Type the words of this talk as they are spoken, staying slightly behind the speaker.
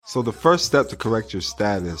So the first step to correct your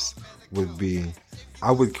status would be,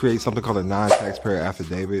 I would create something called a non-taxpayer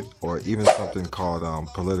affidavit, or even something called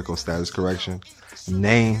political status correction.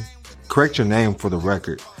 Correct your name for the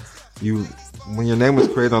record. When your name was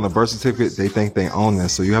created on a birth certificate, they think they own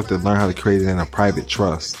this, so you have to learn how to create it in a private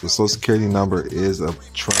trust. The Social Security number is a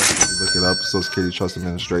trust. If you look it up, Social Security Trust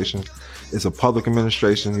Administration. It's a public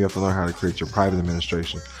administration. You have to learn how to create your private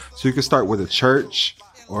administration. So you can start with a church,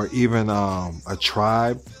 or even a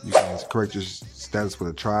tribe. You can correct your status with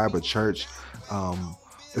a tribe, a church.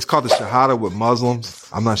 It's called the Shahada with Muslims.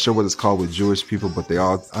 I'm not sure what it's called with Jewish people, but they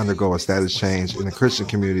all undergo a status change. In the Christian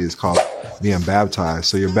community, it's called being baptized.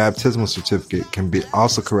 So your baptismal certificate can be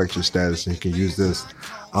also correct your status, and you can use this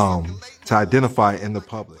to identify in the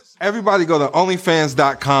public. Everybody go to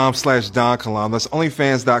onlyfans.com/Don Kilam. That's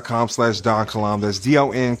onlyfans.com/Don Kilam. That's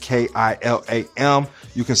DonKilam.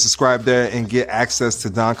 You can subscribe there and get access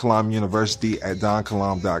to Don Kilam University at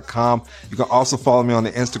donkilam.com. You can also follow me on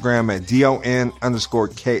the Instagram at DON_KILAM.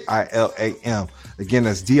 Again,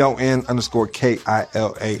 that's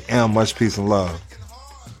DON_KILAM. Much peace and love.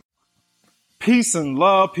 Peace and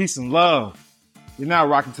love, peace and love. You're now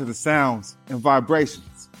rocking to the sounds and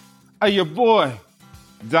vibrations of your boy,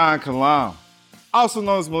 Don Kilam, also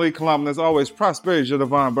known as Malik Kilam, and as always, prosperity is your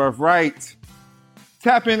divine birthright.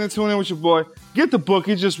 Tap in and tune in with your boy. Get the book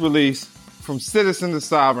he just released, From Citizen to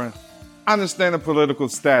Sovereign, Understand the Political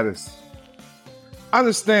Status.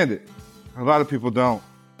 Understand it. A lot of people don't.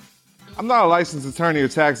 I'm not a licensed attorney or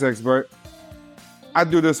tax expert. I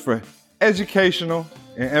do this for educational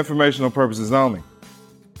and informational purposes only.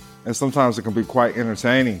 And sometimes it can be quite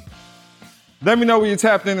entertaining. Let me know where you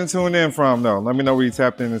tapped in and tuned in from, though. Let me know where you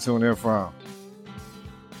tapped in and tuned in from.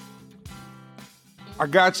 I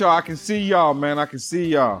got y'all. I can see y'all, man. I can see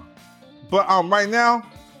y'all. But right now,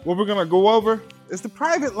 what we're gonna go over is the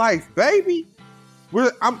private life, baby.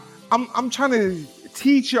 I'm trying to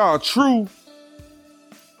teach y'all true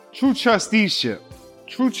trusteeship.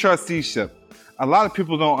 True trusteeship. A lot of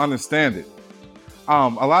people don't understand it. A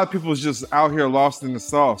lot of people is just out here lost in the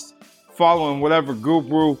sauce, following whatever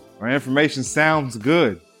guru or information sounds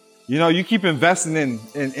good. You know, you keep investing in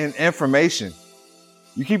information.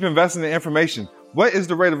 You keep investing in information. What is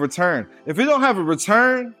the rate of return? If you don't have a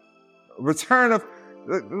return of,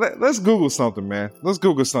 let's Google something, man. Let's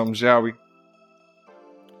Google something, shall we?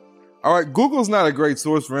 All right, Google's not a great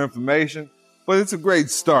source for information, but it's a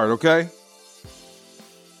great start, okay?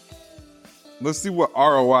 Let's see what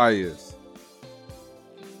ROI is.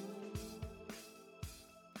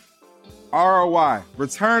 ROI,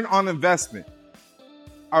 return on investment.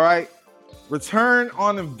 All right, return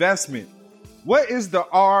on investment. What is the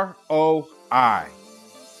ROI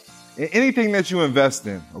in anything that you invest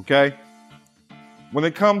in, okay? When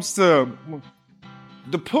it comes to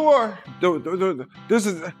the poor,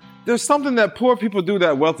 there's something that poor people do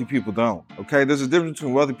that wealthy people don't, okay? There's a difference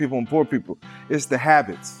between wealthy people and poor people. It's the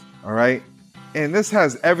habits, all right? And this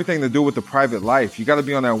has everything to do with the private life. You got to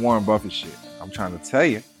be on that Warren Buffett shit. I'm trying to tell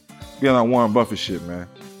you. Be on that Warren Buffett shit, man.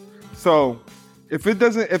 So if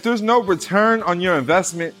there's no return on your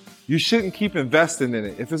investment, you shouldn't keep investing in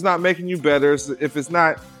it. If it's not making you better, if it's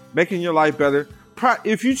not making your life better,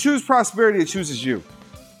 if you choose prosperity, it chooses you.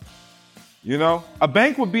 You know, a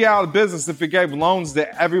bank would be out of business if it gave loans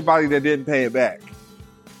to everybody that didn't pay it back.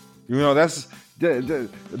 You know, that's the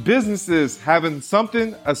businesses having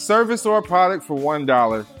something, a service or a product for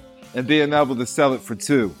 $1 and being able to sell it for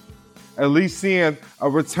 $2. At least seeing a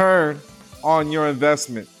return on your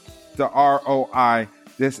investment, the ROI.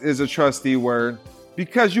 This is a trustee word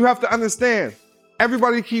because you have to understand,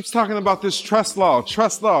 everybody keeps talking about this trust law,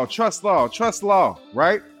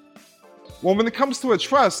 right? Well, when it comes to a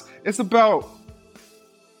trust, it's about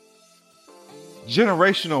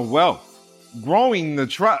generational wealth, growing the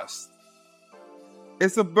trust.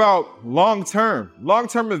 It's about long-term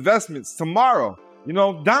investments tomorrow. You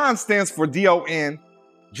know, DON stands for DON.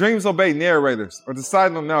 Dreams obey narrators, or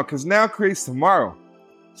decide on now, because now creates tomorrow.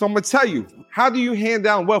 So I'm going to tell you, how do you hand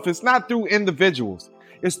down wealth? It's not through individuals.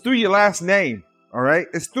 It's through your last name, all right?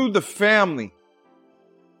 It's through the family.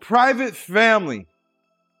 Private family.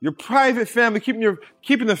 Your private family,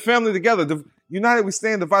 keeping the family together. United we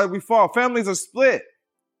stand, divided we fall. Families are split.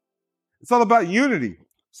 It's all about unity.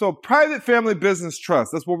 So private family business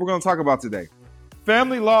trust, that's what we're going to talk about today.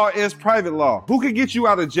 Family law is private law. Who could get you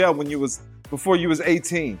out of jail before you was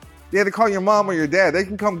 18? They had to call your mom or your dad. They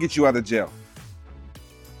can come get you out of jail.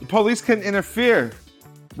 The police couldn't interfere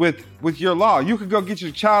with your law. You could go get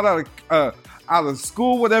your child out of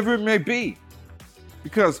school, whatever it may be.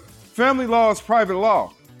 Because family law is private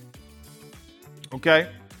law. Okay?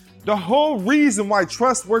 The whole reason why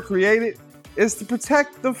trusts were created is to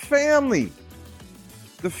protect the family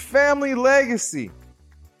legacy.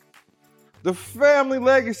 The family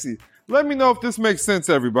legacy. Let me know if this makes sense,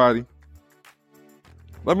 everybody.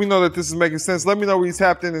 Let me know that this is making sense. Let me know where you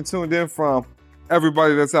tapped in and tuned in from,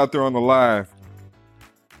 everybody that's out there on the live.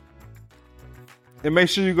 And make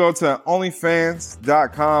sure you go to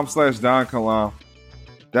onlyfans.com/Don Kilam.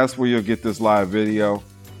 That's where you'll get this live video.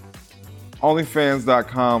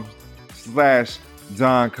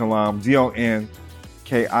 onlyfans.com/Don Kilam,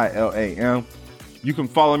 DONKILAM. You can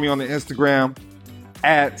follow me on the Instagram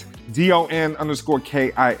at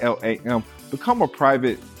DON_KILAM. Become a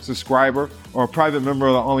private subscriber or a private member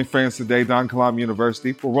of the OnlyFans today, Don Kilam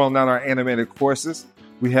University. We're rolling out our animated courses.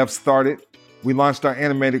 We have started. We launched our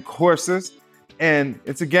animated courses, and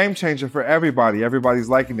it's a game changer for everybody. Everybody's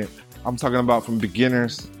liking it. I'm talking about from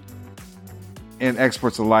beginners and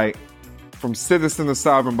experts alike. From Citizen to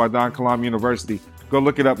Sovereign by Don Kilam University. Go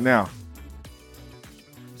look it up now.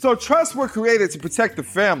 So trusts were created to protect the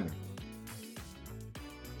family.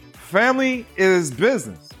 Family is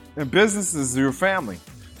business, and business is your family.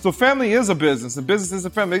 So family is a business, and business is a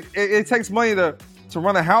family. It takes money to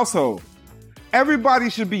run a household. Everybody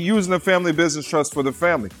should be using a family business trust for the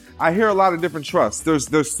family. I hear a lot of different trusts.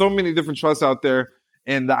 There's so many different trusts out there,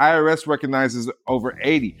 and the IRS recognizes over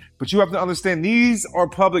 80. But you have to understand, these are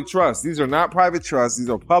public trusts. These are not private trusts. These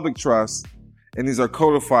are public trusts, and these are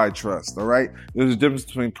codified trusts, all right? There's a difference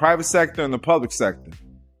between private sector and the public sector,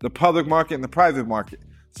 the public market and the private market.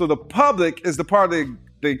 So the public is the part of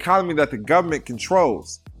the economy that the government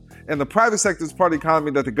controls. And the private sector is part of the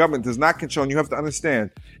economy that the government does not control. And you have to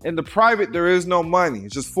understand, in the private, there is no money.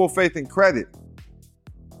 It's just full faith and credit.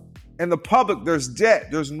 In the public, there's debt.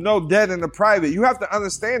 There's no debt in the private. You have to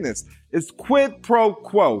understand this. It's quid pro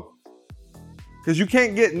quo. Because you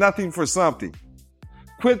can't get nothing for something.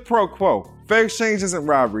 Quid pro quo. Fair exchange isn't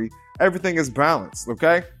robbery. Everything is balanced,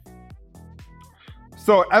 okay?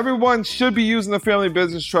 So everyone should be using the family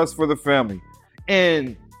business trust for the family.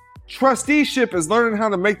 And trusteeship is learning how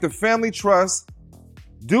to make the family trust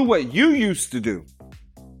do what you used to do.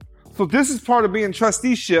 So this is part of being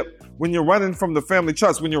trusteeship when you're running from the family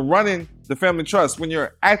trust, when you're running the family trust, when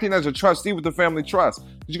you're acting as a trustee with the family trust.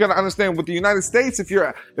 You got to understand, with the United States, if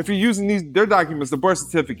you're using their documents, the birth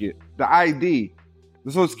certificate, the ID,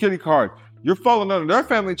 the Social Security card, you're falling under their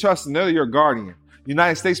family trust and they're your guardian.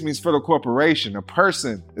 United States means federal corporation. A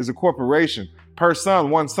person is a corporation. Per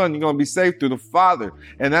son, one son, you're going to be saved through the father.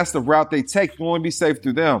 And that's the route they take. You'll only be saved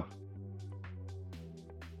through them.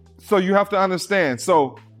 So you have to understand.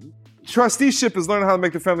 So trusteeship is learning how to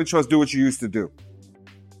make the family trust do what you used to do.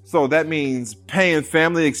 So that means paying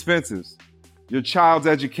family expenses, your child's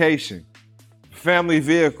education, family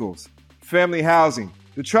vehicles, family housing.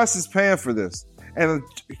 The trust is paying for this. And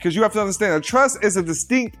because you have to understand, a trust is a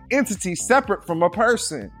distinct entity separate from a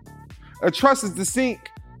person. A trust is distinct,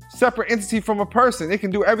 separate entity from a person. It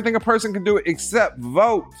can do everything a person can do except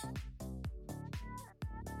vote.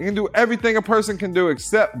 It can do everything a person can do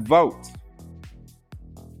except vote.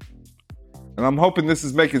 And I'm hoping this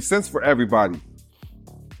is making sense for everybody.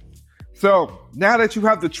 So now that you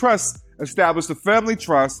have the trust established, the family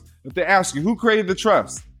trust, if they ask you, who created the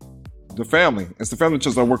trust? The family. It's the family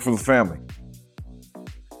trust that work for the family.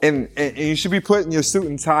 And you should be putting your suit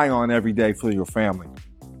and tie on every day for your family.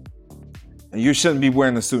 And you shouldn't be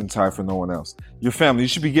wearing a suit and tie for no one else. Your family. You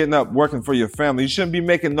should be getting up working for your family. You shouldn't be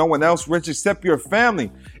making no one else rich except your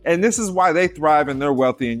family. And this is why they thrive and they're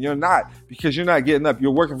wealthy and you're not. Because you're not getting up. You're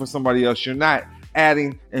working for somebody else. You're not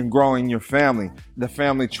adding and growing your family. The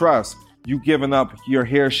family trust. You giving up your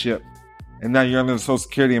heirship. And now you're under the Social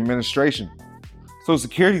Security Administration. Social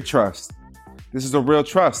Security trust. This is a real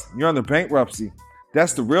trust. You're under bankruptcy.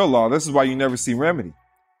 That's the real law. This is why you never see remedy.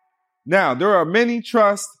 Now, there are many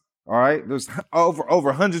trusts, all right? There's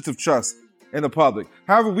over hundreds of trusts in the public.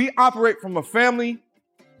 However, we operate from a family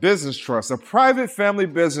business trust, a private family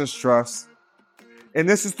business trust. And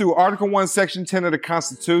this is through Article 1, Section 10 of the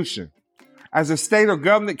Constitution. As a state or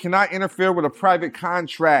government cannot interfere with a private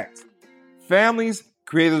contract. Families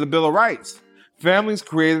created a Bill of Rights. Families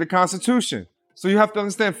created a Constitution. So you have to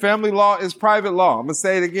understand, family law is private law. I'm going to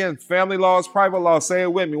say it again. Family law is private law. Say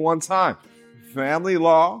it with me one time. Family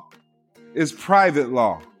law is private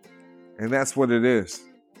law. And that's what it is.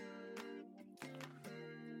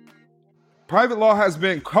 Private law has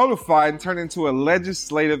been codified and turned into a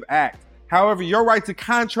legislative act. However, your right to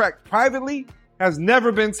contract privately has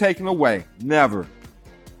never been taken away. Never.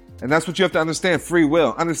 And that's what you have to understand. Free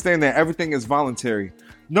will. Understand that everything is voluntary.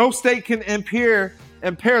 No state can impair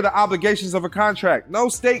the obligations of a contract. No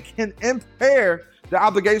state can impair the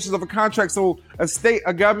obligations of a contract. So a state,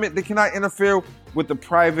 a government, they cannot interfere with the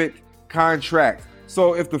private contract.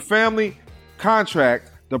 So if the family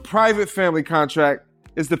contract, the private family contract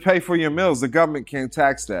is to pay for your meals, the government can't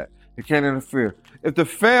tax that. It can't interfere. If the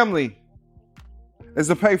family is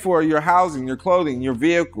to pay for your housing, your clothing, your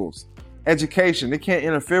vehicles, education, they can't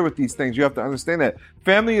interfere with these things. You have to understand that.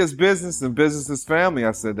 Family is business and business is family.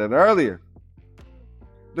 I said that earlier.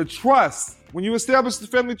 The trust, when you establish the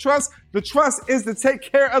family trust, the trust is to take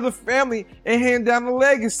care of the family and hand down the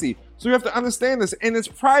legacy. So you have to understand this, and it's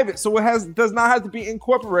private, so it does not have to be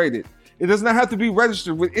incorporated. It does not have to be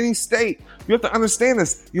registered with any state. You have to understand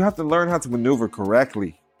this. You have to learn how to maneuver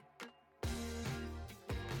correctly.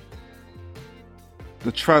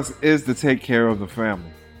 The trust is to take care of the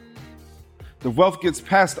family. The wealth gets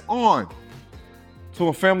passed on to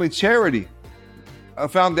a family charity, a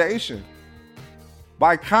foundation,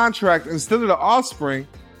 by contract instead of the offspring,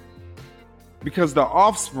 because the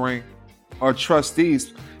offspring are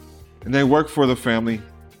trustees and they work for the family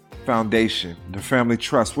foundation, the family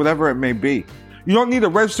trust, whatever it may be. You don't need to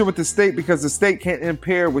register with the state because the state can't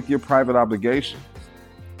impair with your private obligations.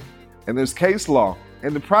 And there's case law.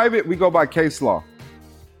 In the private, we go by case law.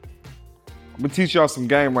 I'm gonna teach y'all some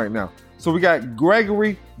game right now. So we got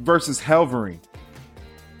Gregory versus Helvering.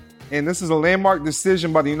 And this is a landmark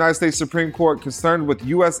decision by the United States Supreme Court concerned with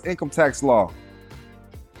U.S. income tax law.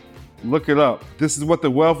 Look it up. This is what the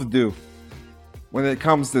wealth do when it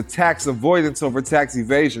comes to tax avoidance over tax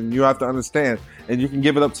evasion. You have to understand, and you can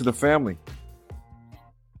give it up to the family.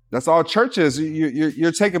 That's all church is.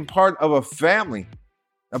 You're taking part of a family,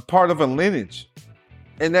 a part of a lineage.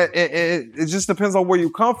 And that it just depends on where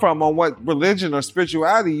you come from, on what religion or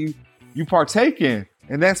spirituality you partake in.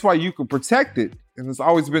 And that's why you can protect it. And it's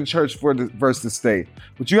always been church versus the state.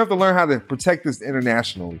 But you have to learn how to protect this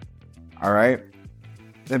internationally. All right?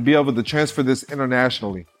 And be able to transfer this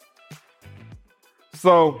internationally.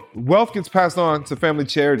 So wealth gets passed on to family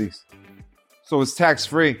charities. So it's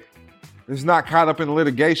tax-free. It's not caught up in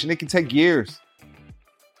litigation. It can take years.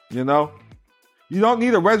 You know? You don't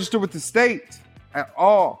need to register with the state at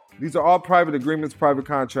all. These are all private agreements, private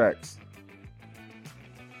contracts.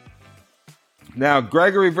 Now,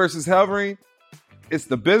 Gregory versus Helvering, it's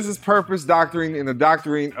the business purpose doctrine and the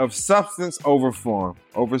doctrine of substance over form.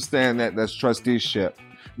 Understand that's trusteeship.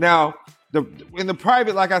 Now, in the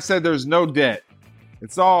private, like I said, there's no debt.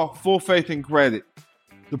 It's all full faith and credit.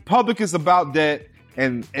 The public is about debt,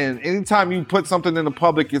 and anytime you put something in the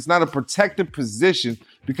public, it's not a protected position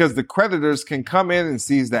because the creditors can come in and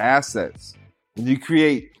seize the assets. And you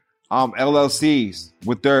create LLCs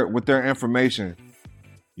with their information.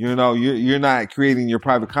 You know, you're not creating your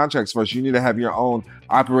private contracts first. You need to have your own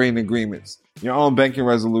operating agreements, your own banking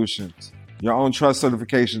resolutions, your own trust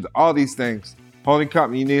certifications, all these things. Holding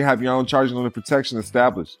company, you need to have your own charging limit protection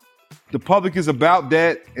established. The public is about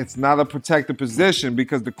debt. It's not a protected position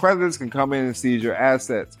because the creditors can come in and seize your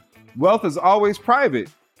assets. Wealth is always private,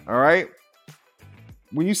 all right?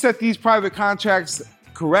 When you set these private contracts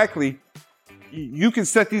correctly, you can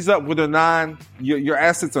set these up with your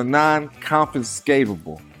assets are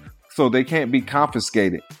non-confiscatable. So they can't be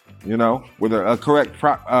confiscated, you know, with a correct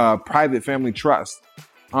private family trust.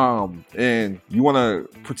 And you want to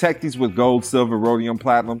protect these with gold, silver, rhodium,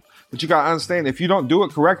 platinum. But you got to understand, if you don't do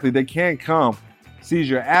it correctly, they can come seize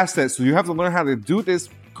your assets. So you have to learn how to do this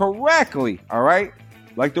correctly, all right?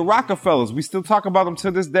 Like the Rockefellers, we still talk about them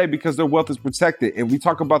to this day because their wealth is protected. And we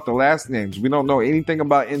talk about the last names. We don't know anything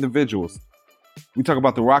about individuals. We talk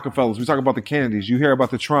about the Rockefellers. We talk about the Kennedys. You hear about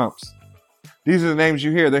the Trumps. These are the names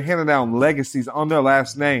you hear. They're handing down legacies on their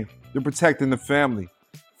last name. They're protecting the family.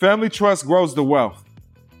 Family trust grows the wealth.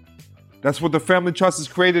 That's what the family trust is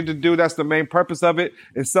created to do. That's the main purpose of it.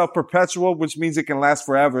 It's self-perpetual, which means it can last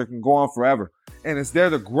forever. It can go on forever. And it's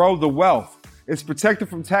there to grow the wealth. It's protected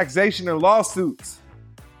from taxation and lawsuits.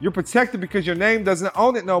 You're protected because your name doesn't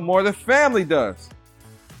own it no more. The family does.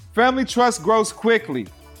 Family trust grows quickly.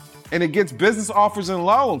 And it gets business offers and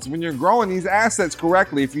loans when you're growing these assets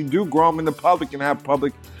correctly. If you do grow them in the public and have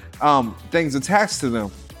public things attached to them.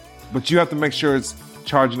 But you have to make sure it's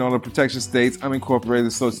charging on the protection states, unincorporated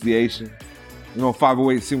association,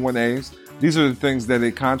 508c1As. These are the things that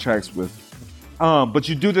it contracts with. But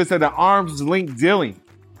you do this at an arm's length dealing.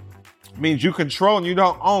 It means you control and you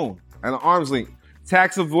don't own at an arm's length.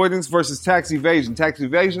 Tax avoidance versus tax evasion. Tax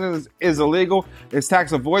evasion is illegal. It's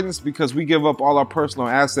tax avoidance because we give up all our personal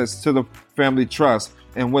assets to the family trust.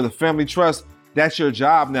 And with a family trust, that's your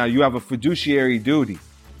job now. You have a fiduciary duty.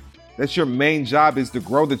 That's your main job, is to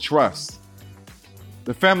grow the trust.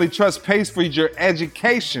 The family trust pays for your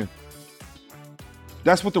education.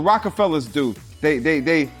 That's what the Rockefellers do.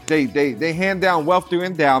 They hand down wealth through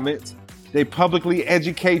endowments. They publicly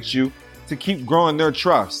educate you to keep growing their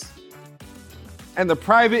trust. And the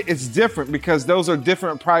private is different because those are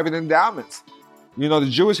different private endowments. You know, the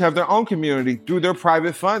Jewish have their own community through their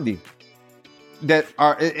private funding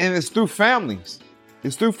and it's through families.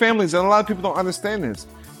 It's through families, and a lot of people don't understand this.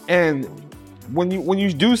 And when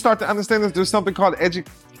you do start to understand this, there's something called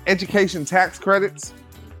education tax credits.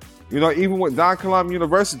 You know, even with Kilam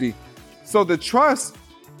University. So the trust,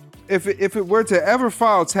 if it were to ever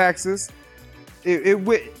file taxes, it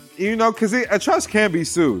would, you know, because a trust can be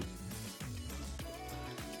sued.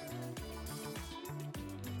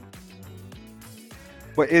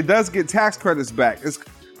 But it does get tax credits back. It's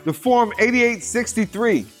the Form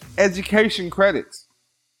 8863, education credits.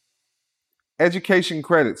 Education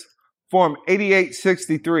credits, Form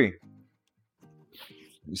 8863.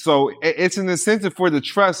 So it's an incentive for the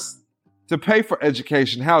trust to pay for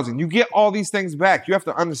education, housing. You get all these things back. You have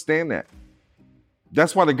to understand that.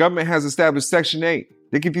 That's why the government has established Section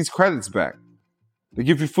 8. They get these credits back. They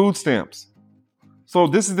give you food stamps. So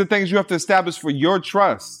this is the things you have to establish for your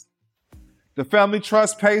trust. The family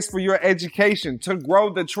trust pays for your education to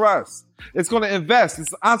grow the trust. It's going to invest.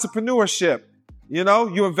 It's entrepreneurship. You know,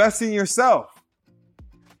 you invest in yourself.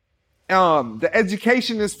 The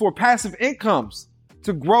education is for passive incomes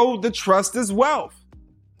to grow the trust as wealth.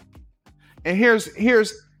 And here's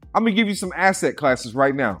I'm going to give you some asset classes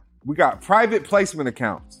right now. We got private placement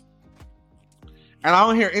accounts. And I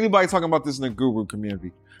don't hear anybody talking about this in the guru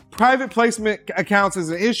community. Private placement accounts is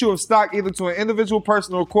an issue of stock either to an individual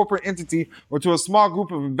person or corporate entity or to a small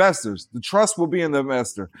group of investors. The trust will be in the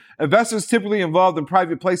investor. Investors typically involved in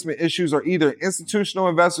private placement issues are either institutional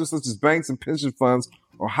investors such as banks and pension funds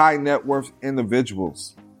or high net worth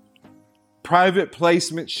individuals. Private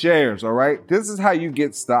placement shares, all right? This is how you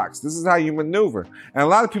get stocks. This is how you maneuver. And a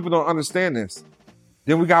lot of people don't understand this.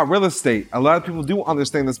 Then we got real estate. A lot of people do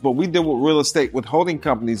understand this, but we deal with real estate with holding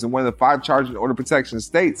companies in one of the 5 charging order protection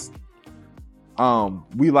states.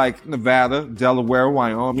 We like Nevada, Delaware,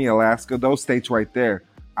 Wyoming, Alaska, those states right there.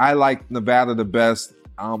 I like Nevada the best.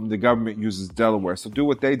 The government uses Delaware, so do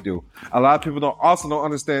what they do. A lot of people also don't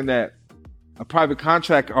understand that a private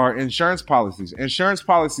contract are insurance policies. Insurance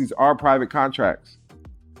policies are private contracts,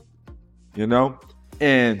 you know,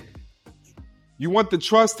 and you want the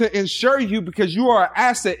trust to insure you because you are an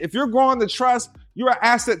asset. If you're growing the trust, you're an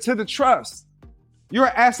asset to the trust. You're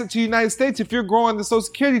an asset to the United States if you're growing the Social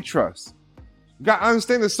Security trust. You got to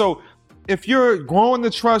understand this. So if you're growing the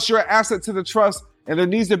trust, you're an asset to the trust, and there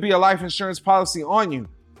needs to be a life insurance policy on you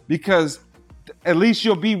because at least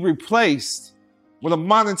you'll be replaced with a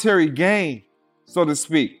monetary gain, so to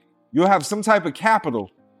speak. You'll have some type of capital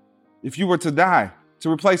if you were to die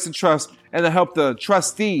to replace the trust and to help the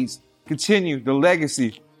trustees continue the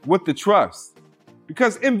legacy with the trust.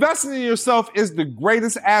 Because investing in yourself is the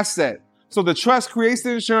greatest asset. So the trust creates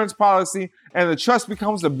the insurance policy and the trust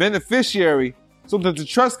becomes the beneficiary so that the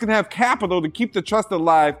trust can have capital to keep the trust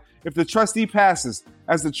alive if the trustee passes.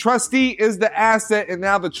 As the trustee is the asset and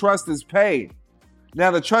now the trust is paid.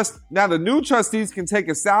 Now the new trustees can take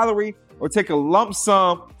a salary or take a lump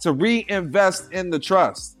sum to reinvest in the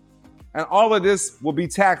trust. And all of this will be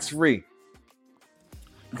tax-free.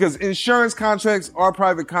 Because insurance contracts are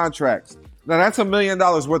private contracts. Now that's $1 million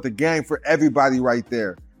worth of gain for everybody right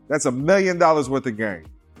there. That's $1 million worth of gain.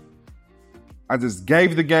 I just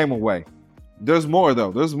gave the game away. There's more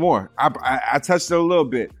though. There's more. I touched it a little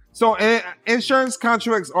bit. So insurance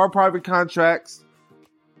contracts are private contracts.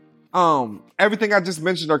 Everything I just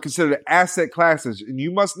mentioned are considered asset classes. And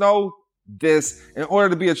you must know this in order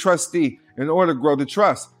to be a trustee, in order to grow the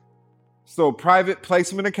trust. So private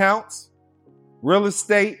placement accounts, real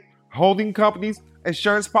estate, holding companies,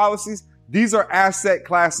 insurance policies, these are asset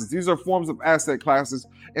classes. These are forms of asset classes.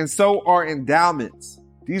 And so are endowments.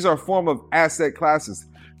 These are a form of asset classes.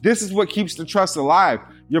 This is what keeps the trust alive.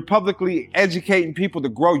 You're publicly educating people to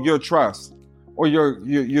grow your trust. Or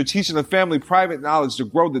you're teaching the family private knowledge to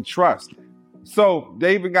grow the trust. So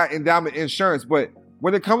they even got endowment insurance. But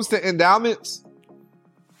when it comes to endowments,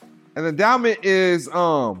 an endowment is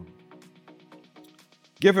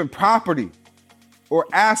given property or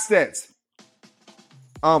assets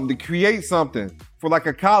to create something for like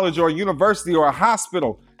a college or a university or a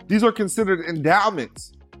hospital. These are considered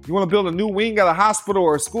endowments. You want to build a new wing at a hospital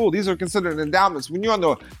or a school, these are considered endowments. When you're on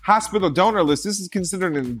the hospital donor list, this is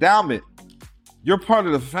considered an endowment. You're part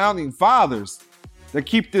of the founding fathers that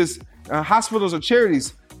keep this. Hospitals are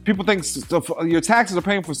charities. People think your taxes are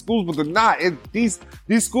paying for schools, but they're not. These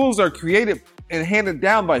schools are created and handed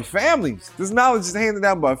down by families. This knowledge is handed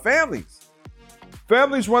down by families.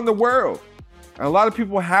 Families run the world. And a lot of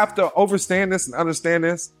people have to understand this and understand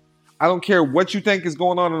this. I don't care what you think is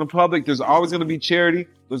going on in the public. There's always going to be charity.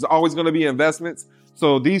 There's always going to be investments.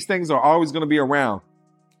 So these things are always going to be around.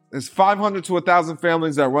 There's 500 to 1,000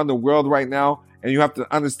 families that run the world right now, and you have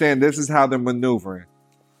to understand this is how they're maneuvering.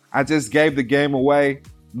 I just gave the game away,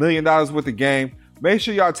 $1 million worth of game. Make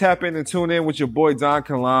sure y'all tap in and tune in with your boy Don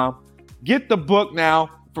Kilam. Get the book now,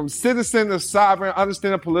 From Citizen to Sovereign,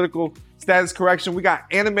 Understanding Political Status Correction. We got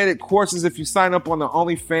animated courses if you sign up on the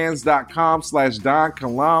onlyfans.com/Don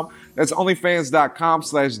Kilam. That's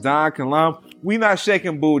onlyfans.com/Don Kilam. We not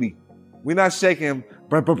shaking booty. We not shaking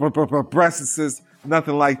breasts,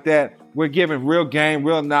 nothing like that. We're giving real game,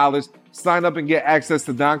 real knowledge. Sign up and get access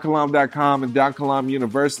to donkilam.com and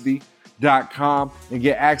donkilamuniversity.com and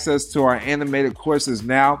get access to our animated courses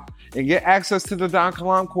now and get access to the Don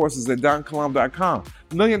Kilam courses at donkilam.com.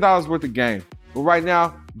 $1 million worth of game. But right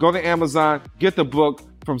now, go to Amazon, get the book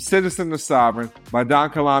From Citizen to Sovereign by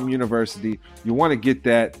Don Kilam University. You want to get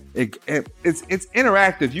that. It's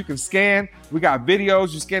interactive. You can scan. We got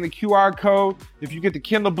videos. You scan the QR code. If you get the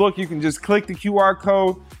Kindle book, you can just click the QR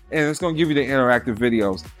code and it's going to give you the interactive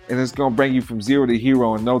videos. And it's going to bring you from zero to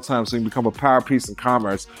hero in no time so you can become a power piece in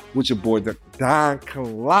commerce with your boy, Don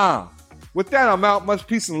Kilam. With that, I'm out. Much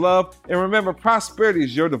peace and love. And remember, prosperity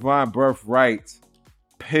is your divine birthright.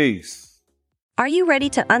 Peace. Are you ready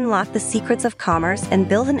to unlock the secrets of commerce and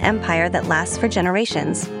build an empire that lasts for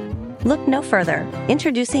generations? Look no further.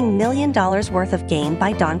 Introducing $1 million worth of game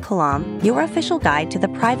by Don Kilam, your official guide to the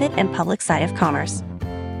private and public side of commerce.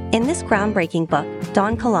 In this groundbreaking book,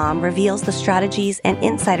 Don Kilam reveals the strategies and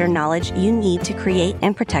insider knowledge you need to create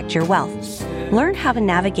and protect your wealth. Learn how to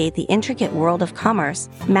navigate the intricate world of commerce,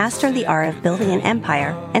 master the art of building an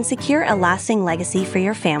empire, and secure a lasting legacy for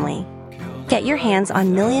your family. Get your hands on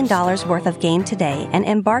 $1 million worth of game today and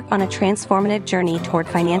embark on a transformative journey toward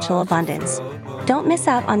financial abundance. Don't miss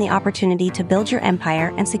out on the opportunity to build your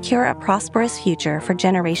empire and secure a prosperous future for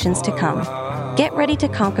generations to come. Get ready to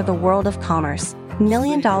conquer the world of commerce. $1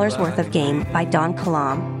 million worth of game by Don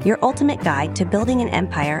Kilam, your ultimate guide to building an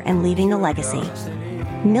empire and leaving a legacy.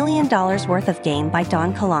 $1 million worth of game by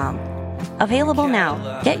Don Kilam. Available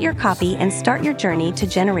now. Get your copy and start your journey to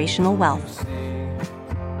generational wealth.